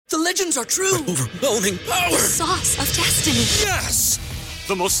The legends are true. Overwhelming power. Sauce of destiny. Yes!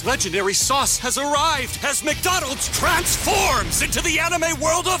 The most legendary sauce has arrived as McDonald's transforms into the anime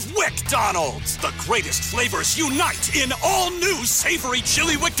world of WickDonald's. The greatest flavors unite in all new savory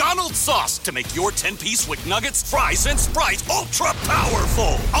chili McDonald's sauce to make your 10-piece Wick Nuggets, fries, and Sprite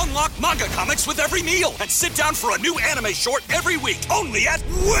ultra-powerful. Unlock manga comics with every meal and sit down for a new anime short every week only at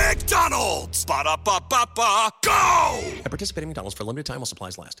WickDonald's. Ba-da-ba-ba-ba, go! At participating McDonald's for a limited time while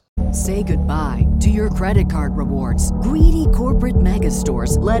supplies last. Say goodbye to your credit card rewards. Greedy corporate mega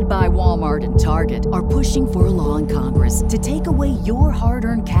stores, led by Walmart and Target, are pushing for a law in Congress to take away your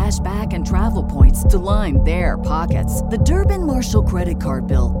hard-earned cash back and travel points to line their pockets. The Durbin-Marshall credit card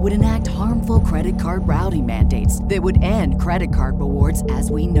bill would enact harmful credit card routing mandates that would end credit card rewards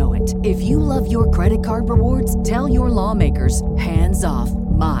as we know it. If you love your credit card rewards, tell your lawmakers, hands off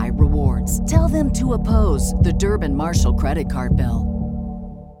my rewards. Tell them to oppose the Durbin-Marshall credit card bill.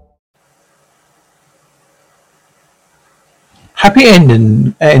 Happy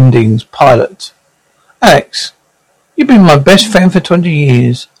endings, Pilot. Alex, you've been my best friend for 20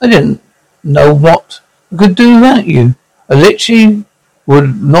 years. I didn't know what I could do without you. I literally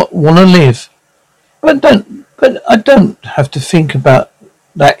would not want to live. But I don't have to think about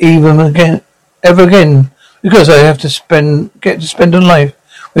that ever again, because I have to get to spend a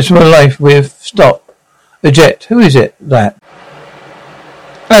life with Stop, the jet. Who is it, that?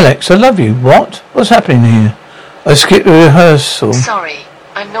 Alex, I love you. What? What's happening here? I skipped the rehearsal. Sorry,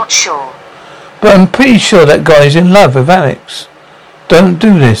 I'm not sure. But I'm pretty sure that guy's in love with Alex. Don't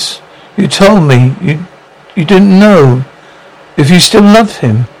do this. You told me you didn't know if you still loved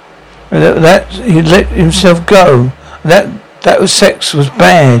him. That he let himself go. That was sex was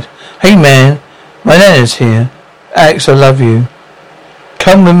bad. Hey man, my nana's here. Alex, I love you.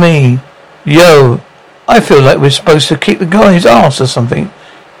 Come with me. Yo, I feel like we're supposed to kick the guy's ass or something.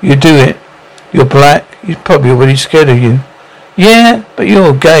 You do it. You're black. He's probably already scared of you. Yeah, but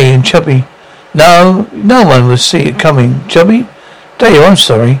you're gay and chubby. No one will see it coming. Chubby? Dave, I'm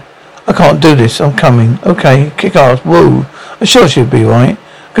sorry. I can't do this. I'm coming. Okay, kick ass. Woo. I'm sure she'll be right.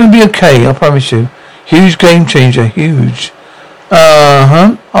 Gonna be okay, I promise you. Huge game changer. Huge.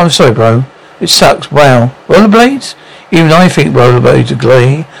 I'm sorry, bro. It sucks. Wow. Rollerblades? Even I think rollerblades are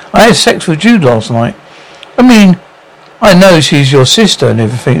gay. I had sex with Jude last night. I mean, I know she's your sister and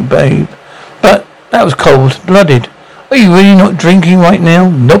everything, babe. But that was cold-blooded. Are you really not drinking right now?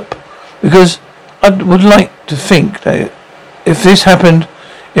 Nope. Because I would like to think that if this happened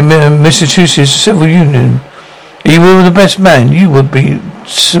in Massachusetts Civil Union, you were the best man. You would be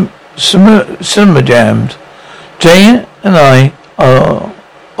cinema jammed. Jane and I are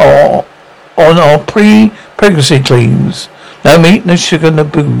on our pre-pregnancy cleans. No meat, no sugar, no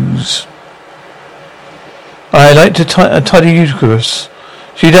booze. I like to tidy uterus.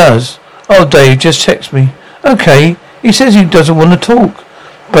 She does. Oh, Dave just text me. Okay, he says he doesn't want to talk,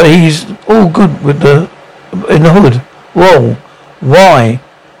 but he's all good in the hood. Whoa, why?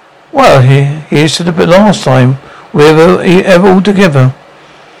 Well, here's to the last time we ever all together.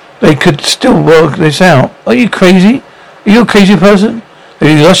 They could still work this out. Are you crazy? Are you a crazy person?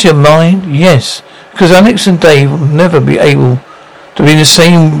 Have you lost your mind? Yes, because Alex and Dave will never be able to be in the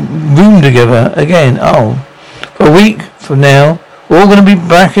same room together again. Oh, for a week from now. We're all going to be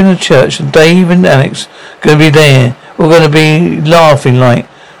back in the church, and Dave and Alex are going to be there. We're going to be laughing like,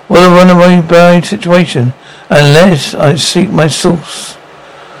 what a runaway bride situation. Unless I seek my source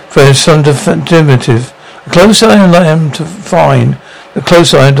for some definitive. The closer I am to find, the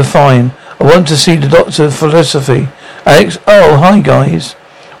closer I am to find. I want to see the doctor of philosophy. Alex, oh, hi guys.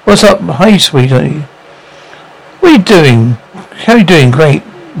 What's up? Hi, sweetie. What are you doing? How are you doing? Great.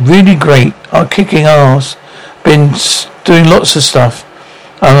 Really great. I'm kicking ass. Been doing lots of stuff.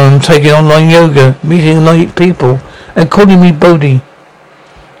 I'm taking online yoga, meeting like people, and calling me Bodhi,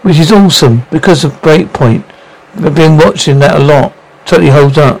 which is awesome because of Breakpoint. I've been watching that a lot. Totally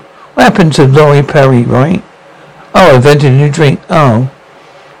holds up. What happened to Laurie Perry, right? Oh, I invented a new drink. Oh.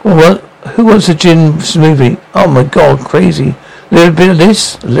 Well, what? Who wants a gin smoothie? Oh my god, crazy. A little bit of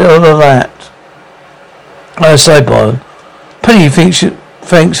this, a little of that. Sidebar. Penny thanks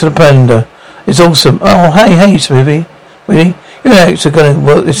for the panda. It's awesome. Oh, hey, smoothie. Really? You and Alex are going to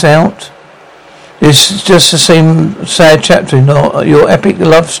work this out? It's just the same sad chapter in your epic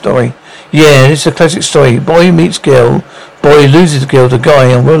love story. Yeah, it's a classic story. Boy meets girl. Boy loses girl to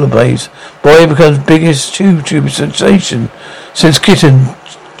guy on rollerblades. Boy becomes biggest tube sensation since kitten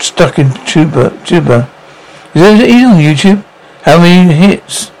stuck in tuba. He's on YouTube. How many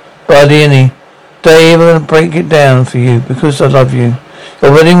hits? Barely any. Dave, I'm going to break it down for you because I love you.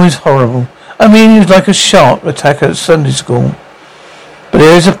 Your wedding was horrible. I mean, it was like a shark attack at Sunday school. But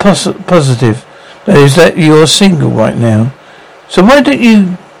there is a positive. That is that you're single right now. So why don't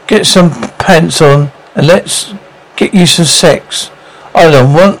you get some pants on and let's get you some sex? I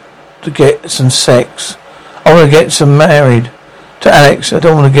don't want to get some sex. I want to get some married. To Alex, I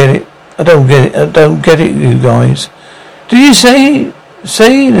don't want to get it. I don't get it, you guys. Did you say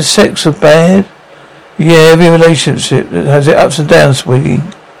the sex was bad? Yeah, every relationship has its ups and downs, sweetie.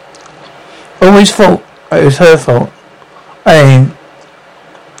 Always fault. It was her fault. I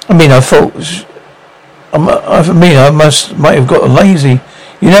thought. I might have got lazy.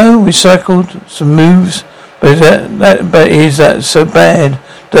 Recycled some moves. But is that so bad?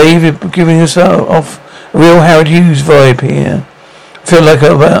 David giving us off a real Howard Hughes vibe here. Feel like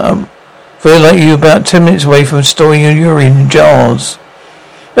you're about 10 minutes away from storing your urine in jars.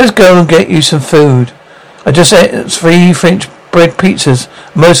 Let's go and get you some food. I just ate 3 French bread pizzas,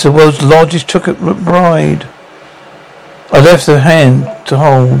 most of the world's largest chocolate bride. I left her hand to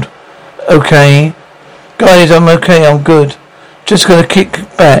hold. Okay. Guys, I'm okay, I'm good. Just gonna kick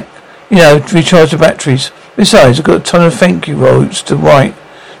back, recharge the batteries. Besides, I've got a ton of thank you notes to write.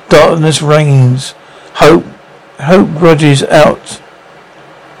 Darkness reigns. Hope grudges out.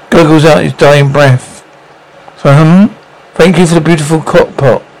 Guggles out his dying breath. So, thank you for the beautiful cock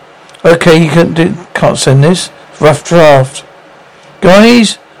pot. Okay, you can't send this. Rough draft.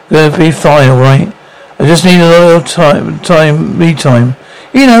 Guys, gonna be fine, alright? I just need a little me time.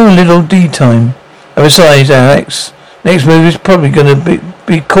 A little D time. And besides, Alex, next move is probably gonna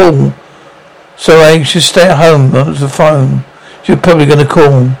be cool. So I should stay at home on the phone. She's probably gonna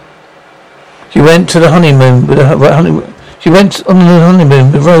call. She went to the honeymoon with She went on the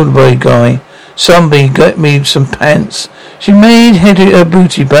honeymoon with the roadway guy. Somebody got me some pants. She made her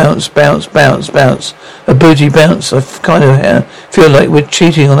booty bounce. Her booty bounce. I kind of feel like we're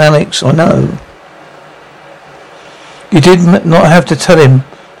cheating on Alex. I know. You did not have to tell him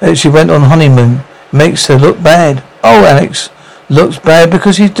that she went on honeymoon. Makes her look bad. Oh, Alex looks bad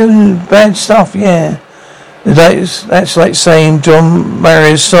because he's doing bad stuff. Yeah. That's like saying John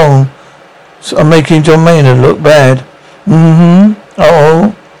Mayer's song. So I'm making John Mayer look bad.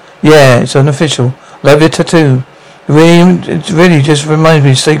 Oh. Yeah, it's unofficial. Love your tattoo. It really just reminds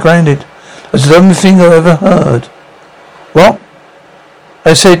me to stay grounded. That's the only thing I've ever heard. What?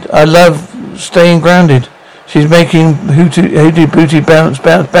 I said I love staying grounded. She's making hooty booty bounce,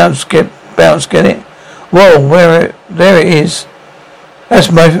 get it? Whoa, there it is.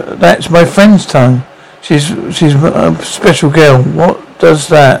 That's my friend's tongue. She's a special girl. What does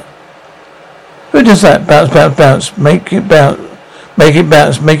that? Who does that? Bounce. Make it bounce.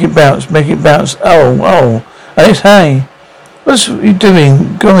 Oh. Alex, hey. What's you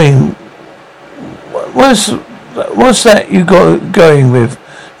doing? What's that you got going with?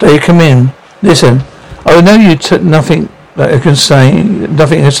 Do you come in? Listen, I know you took nothing that I can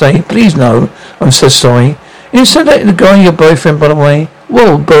say. Please no. I'm so sorry. You said that the guy, your boyfriend, by the way.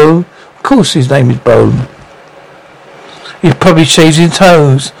 Whoa, Bo. Of course his name is Bo. He probably shaves his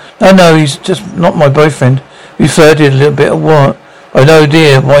toes. No, he's just not my boyfriend. We flirted a little bit of what? I have no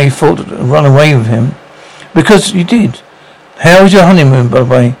idea why you thought to run away with him. Because you did. How was your honeymoon, by the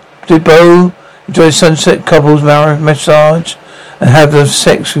way? Did Bo enjoy sunset couples massage and have the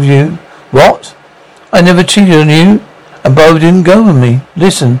sex with you? What? I never cheated on you, and Bo didn't go with me.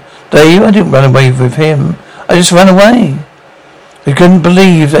 Listen, Dave, I didn't run away with him. I just ran away. I couldn't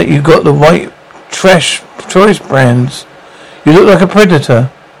believe that you got the white trash choice brands. You look like a predator.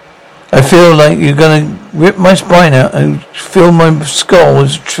 I feel like you're gonna rip my spine out and fill my skull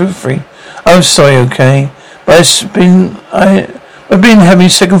with truth-free. I'm sorry, okay? But I've been having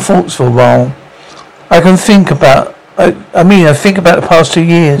second thoughts for a while. I think about the past 2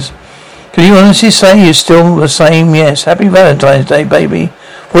 years. Can you honestly say you're still the same? Yes. Happy Valentine's Day, baby.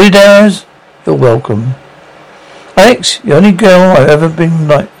 40 hours? You're welcome. Alex, the only girl I've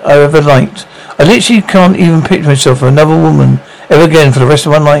ever liked. I literally can't even picture myself with another woman ever again for the rest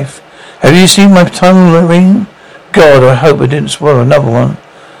of my life. Have you seen my tongue ring? God, I hope I didn't swallow another one.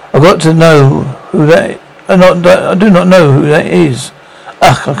 I've got to know who that is. I do not know who that is.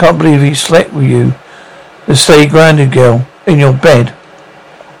 Ugh, I can't believe he slept with you. The stay grounded girl in your bed.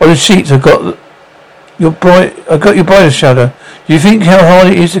 On the sheets I got your bridal shower. Do you think how hard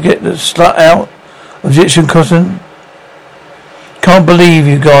it is to get the slut out of Egyptian cotton? Can't believe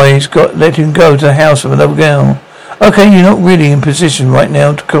you guys let him go to the house of another girl. Okay, you're not really in position right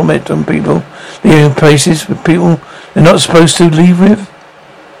now to comment on people leaving places with people they're not supposed to leave with.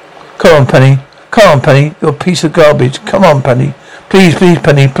 Come on, Penny. You're a piece of garbage. Come on, Penny. Please,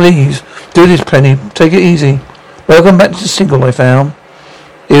 Penny, please. Do this, Penny. Take it easy. Welcome back to the single life, Al.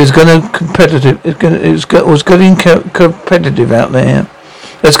 It was getting competitive out there.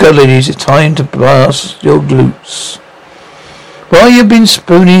 Let's go, ladies. It's time to blast your glutes. Well, you've been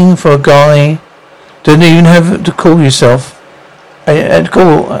spooning for a guy. Didn't even have to call yourself. A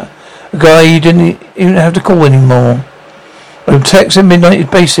guy you didn't even have to call anymore. A text at midnight is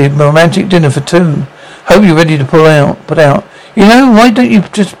basically a romantic dinner for two. Hope you're ready to put out. You know, why don't you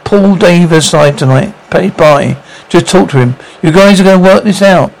just pull Dave aside tonight? Party. Just talk to him. You guys are going to work this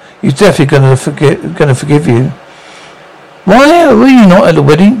out. He's definitely going to forgive you. Why were you not at the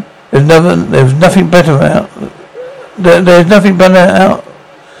wedding? There's nothing better out. There's nothing better out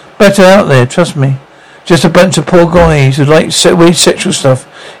there. Trust me. Just a bunch of poor guys who like weird sexual stuff.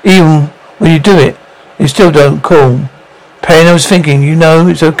 Even when you do it, you still don't call. Payne, I was thinking,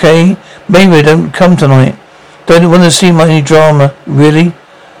 it's okay. Maybe I don't come tonight. Don't want to see any drama. Really?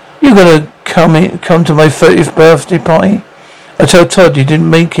 You gotta come to my 30th birthday party? I told Todd you didn't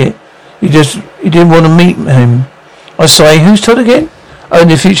make it. You didn't want to meet him. I say, who's Todd again? Oh,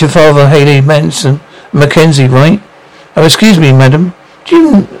 the future father, Haley Mackenzie, right? Oh, excuse me, madam. Do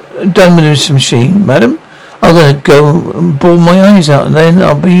you done with this machine, madam? I'm going to go and bawl my eyes out, and then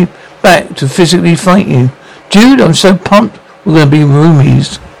I'll be back to physically fight you. Dude, I'm so pumped. We're going to be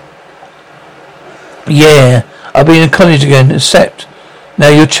roomies. Yeah, I'll be in college again, except now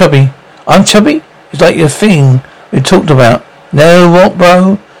you're chubby. I'm chubby? It's like your thing we talked about. No, what,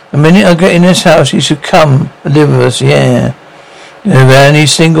 bro? The minute I get in this house, you should come and live with us, yeah. There are any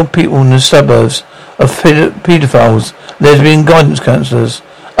single people in the suburbs of pedophiles, lesbian guidance counsellors.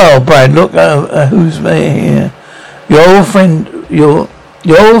 Oh, Brad, look who's here. Your old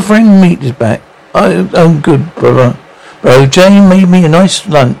friend Meat is back. I'm good, brother. Bro, Jane made me a nice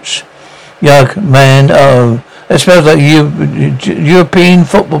lunch. Yuck, man. Oh, that smells like European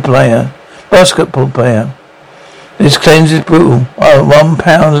basketball player. This cleanse is brutal. Oh, £1,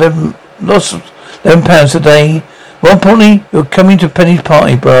 £11 a day. More importantly, you're coming to Penny's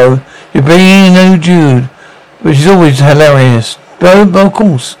party, bro. You're bringing in no Jude, which is always hilarious. Bro, of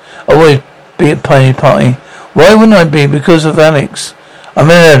course, I'll always be at Penny's party. Why wouldn't I be? Because of Alex. I'm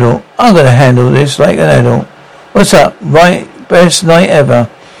an adult. I'm going to handle this like an adult. What's up? Right, best night ever.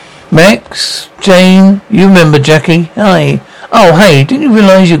 Max, Jane, you remember Jackie? Hi. Oh, hey, didn't you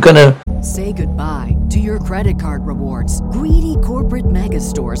realize you're going to... Say goodbye to your credit card rewards. Greedy corporate mega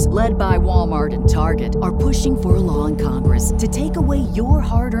stores, led by Walmart and Target, are pushing for a law in Congress to take away your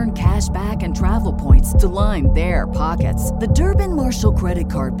hard-earned cash back and travel points to line their pockets. The Durbin-Marshall credit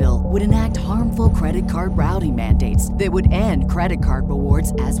card bill would enact harmful credit card routing mandates that would end credit card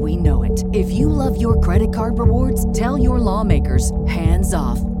rewards as we know it. If you love your credit card rewards, tell your lawmakers, hands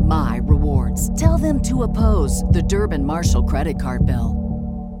off my rewards. Tell them to oppose the Durbin-Marshall credit card bill.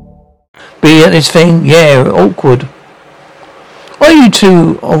 Be at this thing? Yeah, awkward. Are you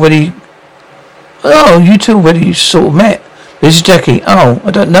two already... Oh, you two already sort of met. This is Jackie. Oh,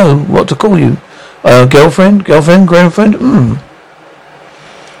 I don't know what to call you. Girlfriend? Total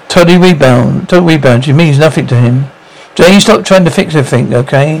rebound. She means nothing to him. Jane, stop trying to fix everything,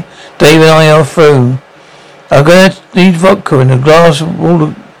 okay? Dave and I are through. I'm going to need vodka and a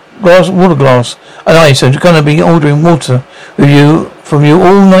water glass and ice. I'm going to be ordering water from you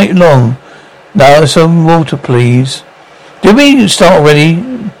all night long. Now, some water, please. Did we start already?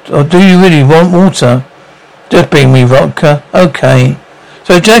 Or do you really want water? Just bring me vodka. Okay.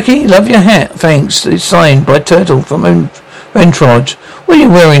 So, Jackie, love your hat. Thanks. It's signed by Turtle from Ventrage. What are you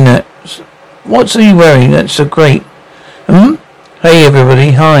wearing that? What's are you wearing? That's so great. Hey,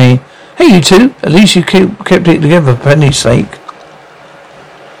 everybody. Hi. Hey, you two. At least you kept it together for Penny's sake.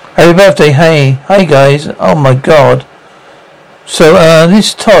 Happy birthday. Hey. Hi, guys. Oh, my God. So,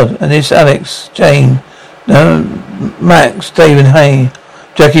 this Todd and this Alex, Jane, Max, Dave and Hay,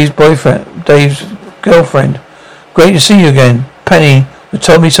 Jackie's boyfriend, Dave's girlfriend. Great to see you again. Penny, you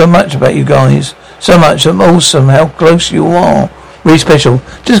told me so much about you guys. So much. I'm awesome. How close you are. Really special.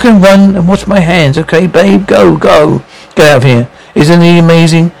 Just gonna run and wash my hands, okay, babe? Go. Get out of here. Isn't he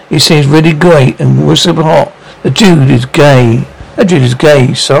amazing? He seems really great and was super hot. The dude is gay.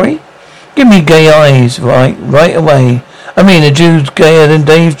 Sorry? Give me gay eyes, right away. I mean, the dude's gayer than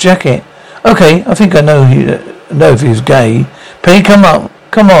Dave's jacket. Okay, I think I know if he's gay. Penny, come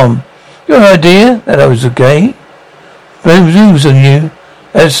on. You have an idea that I was a gay? Moves on you.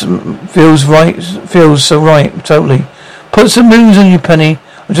 That feels so right, totally. Put some moves on you, Penny.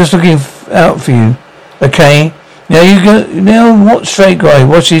 I'm just looking out for you. Okay? Now you go. Now what straight guy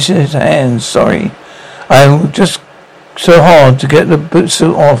washes his hands? Sorry. I'm just so hard to get the boot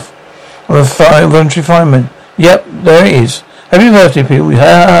suit off. I'm a voluntary fireman. Yep, there it is. Happy birthday, people. Ha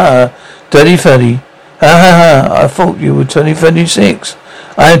ha ha. Dirty 30. Ha ha ha. I thought you were turning 36.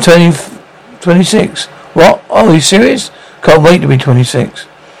 I am turning 26. What? Oh, are you serious? Can't wait to be 26.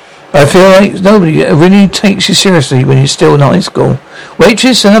 I feel like nobody really takes you seriously when you're still in high school.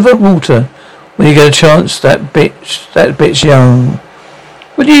 Waitress, another water. When you get a chance, that bitch young.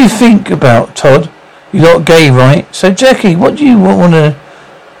 What do you think about, Todd? You're not gay, right? So, Jackie, what do you want to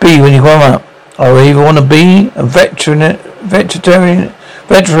be when you grow up? I either want to be a veteran,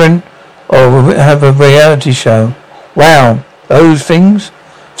 or have a reality show. Wow, those things.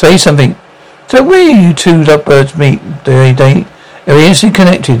 Say something. So where you two lovebirds meet, do they date? Are we instantly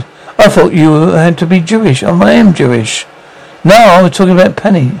connected? I thought you had to be Jewish. I am Jewish. No, I was talking about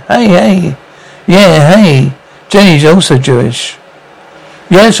Penny. Hey. Yeah, hey. Jenny's also Jewish.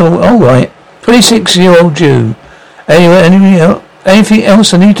 Yes, all right. 26-year-old Jew. Anyway, anything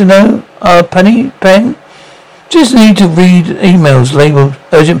else I need to know? Pen? Just need to read emails labelled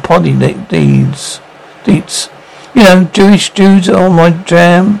urgent potty deeds. You know, Jewish Jews are my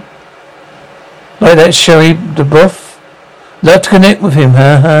jam. Like that Sherry the Buff. Love to connect with him,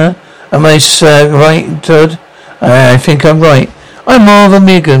 huh? Am I right, Todd? I think I'm right. I'm more of a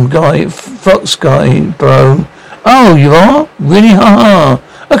Megan guy, Fox guy, bro. Oh, you are? Really? Ha.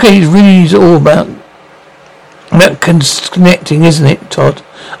 Okay, it's really all about connecting, isn't it, Todd?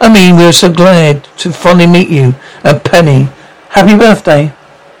 I mean, we're so glad to finally meet you. And Penny, happy birthday.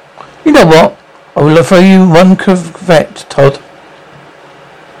 You know what? I will offer you one Corvette, Todd.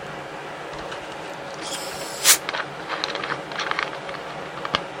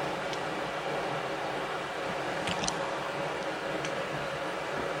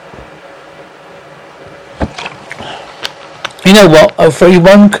 You know what? I'll throw you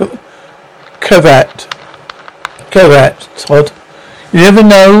one Corvette, Todd. You never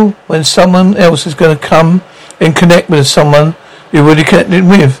know when someone else is going to come and connect with someone you're already connected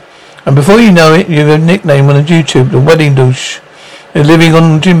with. And before you know it, you have a nickname on YouTube, the Wedding Douche. You're living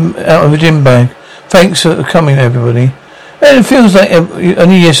on out of a gym bag. Thanks for coming, everybody. And it feels like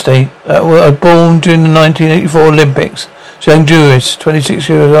only yesterday I was born during the 1984 Olympics. So I'm Jewish, 26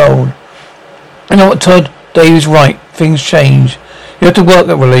 years old. You know what, Todd? Dave is right. Things change. You have to work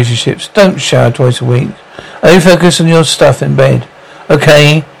at relationships. Don't shower twice a week. Only focus on your stuff in bed.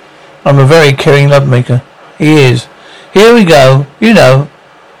 Okay? I'm a very caring lovemaker. He is. Here we go. You know.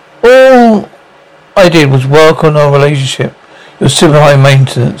 All I did was work on our relationship. You're super high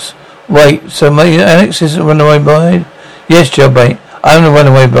maintenance. Wait, so Alex is a runaway bride? Yes, jailbait. I'm the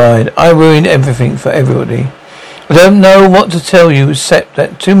runaway bride. I ruined everything for everybody. I don't know what to tell you except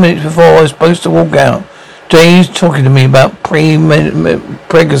that 2 minutes before I was supposed to walk out, Jane's talking to me about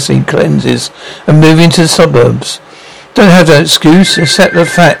pregnancy cleanses and moving to the suburbs. Don't have that excuse, except the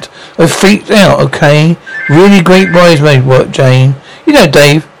fact I freaked out, okay? Really great bridesmaid work, Jane. You know,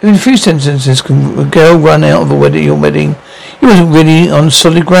 Dave, in a few sentences can a girl run out of your wedding? You wasn't really on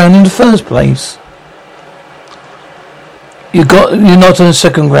solid ground in the first place. You're not on the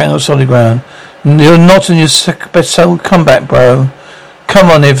second ground or solid ground. You're not on your best comeback, bro. Come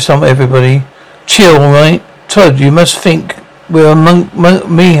on, everybody. Chill, right? Todd, you must think we're among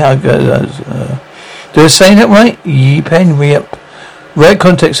me. How goes? Do I say that right? Pen, re-up. Right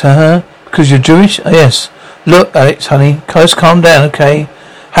context, because you're Jewish? Yes. Look, Alex, honey, just calm down, okay?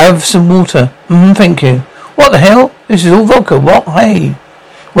 Have some water. Thank you. What the hell? This is all vodka. What? Hey.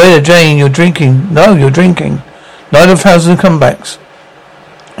 Wait, Jane, you're drinking. No, you're drinking. 9,000 comebacks.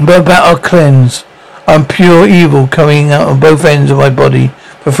 But about our cleanse. I'm pure evil coming out on both ends of my body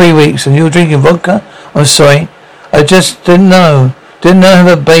for 3 weeks, and you're drinking vodka? I'm sorry. I just didn't know. Didn't know I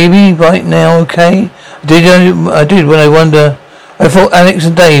have a baby right now, okay? I did when I thought Alex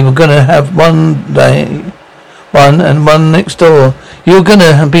and Dave were gonna have one and one next door. You're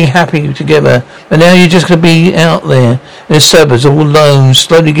gonna be happy together, but now you're just gonna be out there in the suburbs all alone,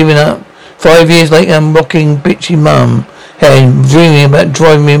 slowly giving up. 5 years later, I'm rocking bitchy mum. Hey, dreaming about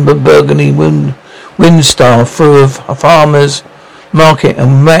driving me in a burgundy Windstar through a farmer's market,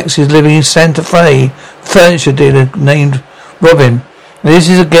 and Max is living in Santa Fe, furniture dealer named Robin. This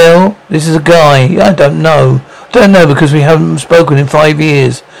is a girl, this is a guy, I don't know because we haven't spoken in 5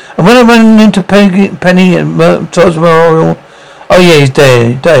 years. And when I ran into Penny at Todd's Memorial, oh yeah, he's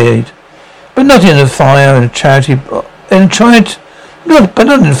dead. But not in a fire, but not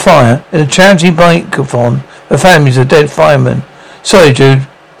in a fire, in a charity bike-a-thon. The family's a dead fireman. Sorry, Jude,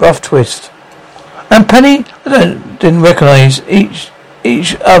 rough twist. And Penny, I didn't recognise each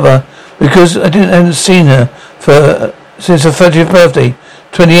other because I hadn't seen her since her 30th birthday,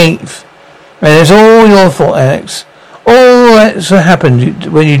 28th. And it's all your fault, Alex. All that's happened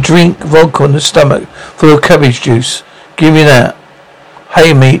when you drink vodka on the stomach full of cabbage juice. Give me that.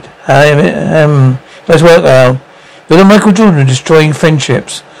 Hey, mate. Let's work out. You're the Michael Jordan destroying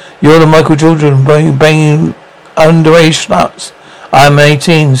friendships. You're the Michael Jordan banging underage sluts. I'm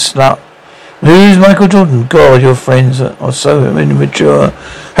 18, slut. Who's Michael Jordan? God, your friends are so immature.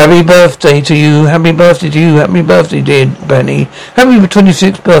 Happy birthday to you. Happy birthday to you. Happy birthday, dear Penny. Happy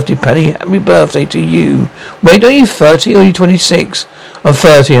 26th birthday, Penny. Happy birthday to you. Wait, are you 30 or are you 26? I'm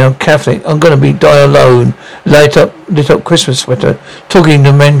 30 and I'm Catholic. I'm going to die alone. Lit up Christmas sweater. Talking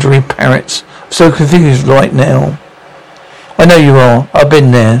to Mandarin parrots. I'm so confused right now. I know you are. I've been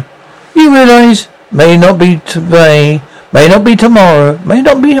there. You realise? May not be today. May not be tomorrow. May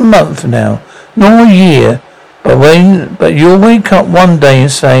not be a month from now. Nor a year. But you'll wake up one day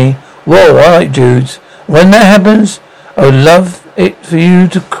and say, whoa, I like dudes. When that happens, I would love it for you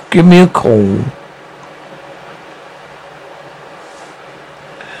to give me a call.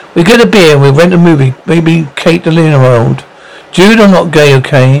 We get a beer and we rent a movie. Maybe Kate the Luna World. Jude, I'm not gay,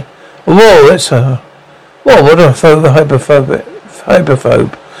 okay? Whoa, that's her. Whoa, what a hyperphobe.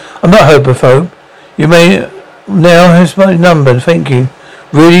 I'm not hyperphobe. You may now have my number, thank you.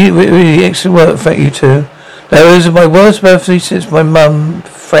 Really excellent work, thank you too. That was my worst birthday since my mum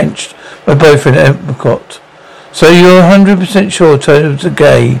Frenched my boyfriend at Epcot. So you're 100% sure Toad's a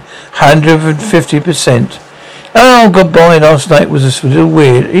gay? 150%. Oh, goodbye last night was a little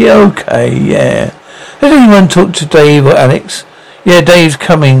weird. Yeah, okay, yeah. Has anyone talked to Dave or Alex? Yeah, Dave's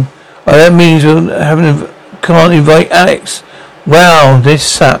coming. Oh, that means we can't invite Alex. Wow, this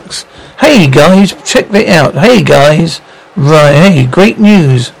sucks. Hey guys, check that out. Hey guys. Right, hey, great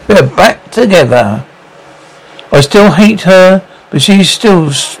news. We're back together. I still hate her, but she did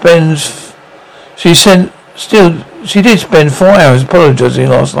spend 4 hours apologising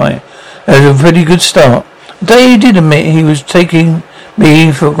last night. That was a pretty good start. Dave did admit he was taking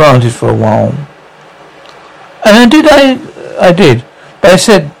me for granted for a while. And I did. But I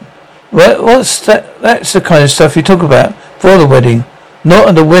said, what's that? That's the kind of stuff you talk about for the wedding. Not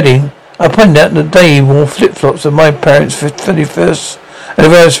at the wedding. I pointed out that Dave wore flip-flops at my parents' 31st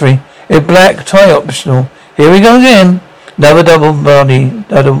anniversary. A black tie optional. Here we go again. Double bloody.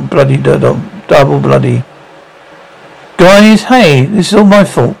 Guys, hey, this is all my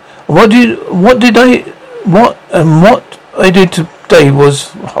fault. What I did to Dave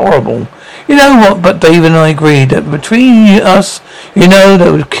was horrible. You know what? But Dave and I agreed that between us,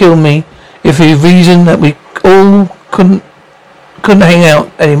 that would kill me if the reason that we all couldn't hang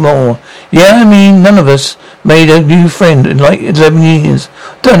out anymore. Yeah, I mean, none of us made a new friend in like 11 years.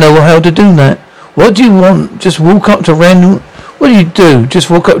 Don't know how to do that. What do you want? Just walk up to random... What do you do? Just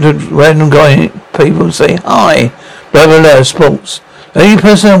walk up to random people and say, hi, blah, blah, blah, sports. The only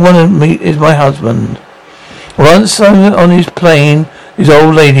person I want to meet is my husband. Once I was on his plane, his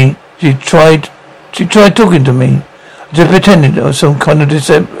old lady, she tried talking to me. Just pretended I was some kind of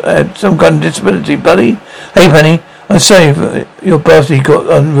disability, buddy. Hey, Penny, I'm sorry for your birthday got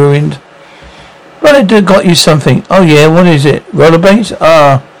ruined. But I got you something. Oh yeah, what is it? Rollerblades?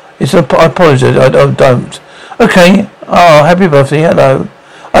 I apologize. I don't. Okay. Oh, happy birthday. Hello.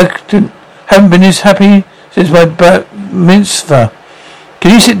 I haven't been this happy since my mitzvah.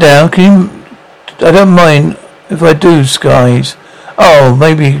 Can you sit down? I don't mind if I do skies. Oh,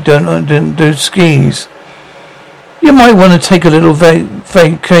 maybe you don't do skis. You might want to take a little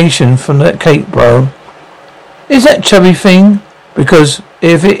vacation from that cake, bro. Is that chubby thing? Because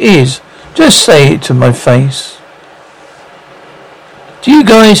if it is, just say it to my face. Do you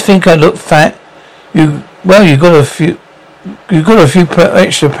guys think I look fat? You got a few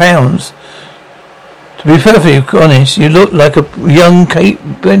extra pounds. To be perfectly honest, you look like a young Kate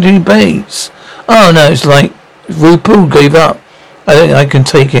Bates. Oh no, it's like RuPaul gave up. I think I can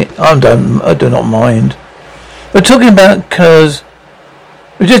take it. I do not mind. We're just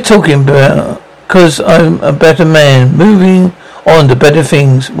talking about because I'm a better man, moving on to better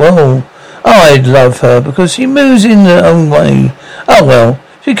things. Well, I'd love her because she moves in her own way. Oh well,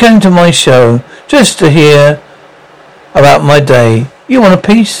 she came to my show just to hear about my day. You want a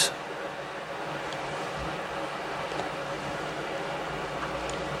piece?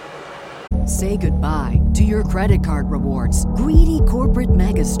 Say goodbye to your credit card rewards. Greedy corporate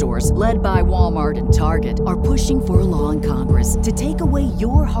mega stores, led by Walmart and Target, are pushing for a law in Congress to take away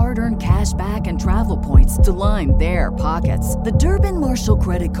your hard-earned cash back and travel points to line their pockets. The Durbin-Marshall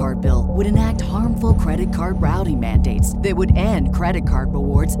credit card bill would enact harmful credit card routing mandates that would end credit card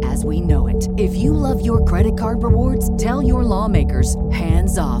rewards as we know it. If you love your credit card rewards, tell your lawmakers,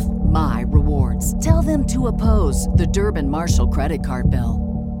 hands off my rewards. Tell them to oppose the Durbin-Marshall credit card bill.